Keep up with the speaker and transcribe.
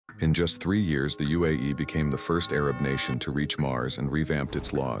In just 3 years, the UAE became the first Arab nation to reach Mars and revamped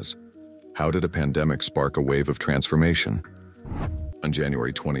its laws. How did a pandemic spark a wave of transformation? On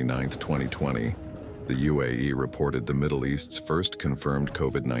January 29, 2020, the UAE reported the Middle East's first confirmed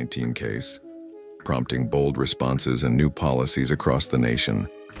COVID-19 case, prompting bold responses and new policies across the nation.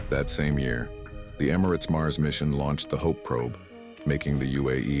 That same year, the Emirates MarsMission launched the HopeProbe, making the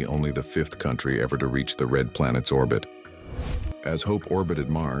UAE only the 5th country ever to reach the red planet's orbit. As Hope orbited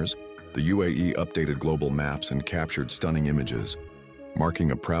Mars, the UAE updated global maps and captured stunning images,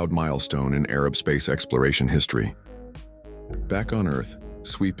 marking a proud milestone in Arab space exploration history. Back on Earth,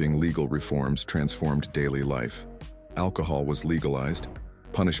 sweeping legal reforms transformed daily life. Alcohol was legalized,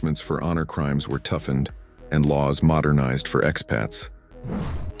 punishments for honor crimes were toughened, and laws modernized for expats.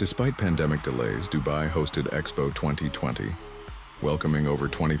 Despite pandemic delays, Dubai hosted Expo 2020, welcoming over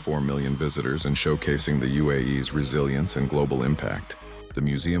 24 million visitors and showcasing the UAE's resilience and global impact. The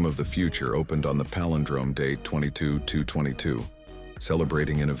Museum of the Future opened on the palindrome date 22/2/22,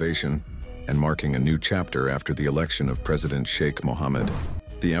 celebrating innovation and marking a new chapter after the election of President Sheikh Mohammed.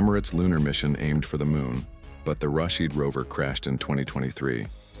 The Emirates Lunar Mission aimed for the moon, but the Rashid rover crashed in 2023,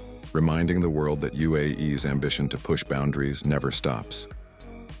 reminding the world that UAE's ambition to push boundaries never stops.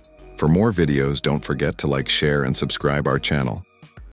 For more videos, don't forget to like, share, and subscribe our channel.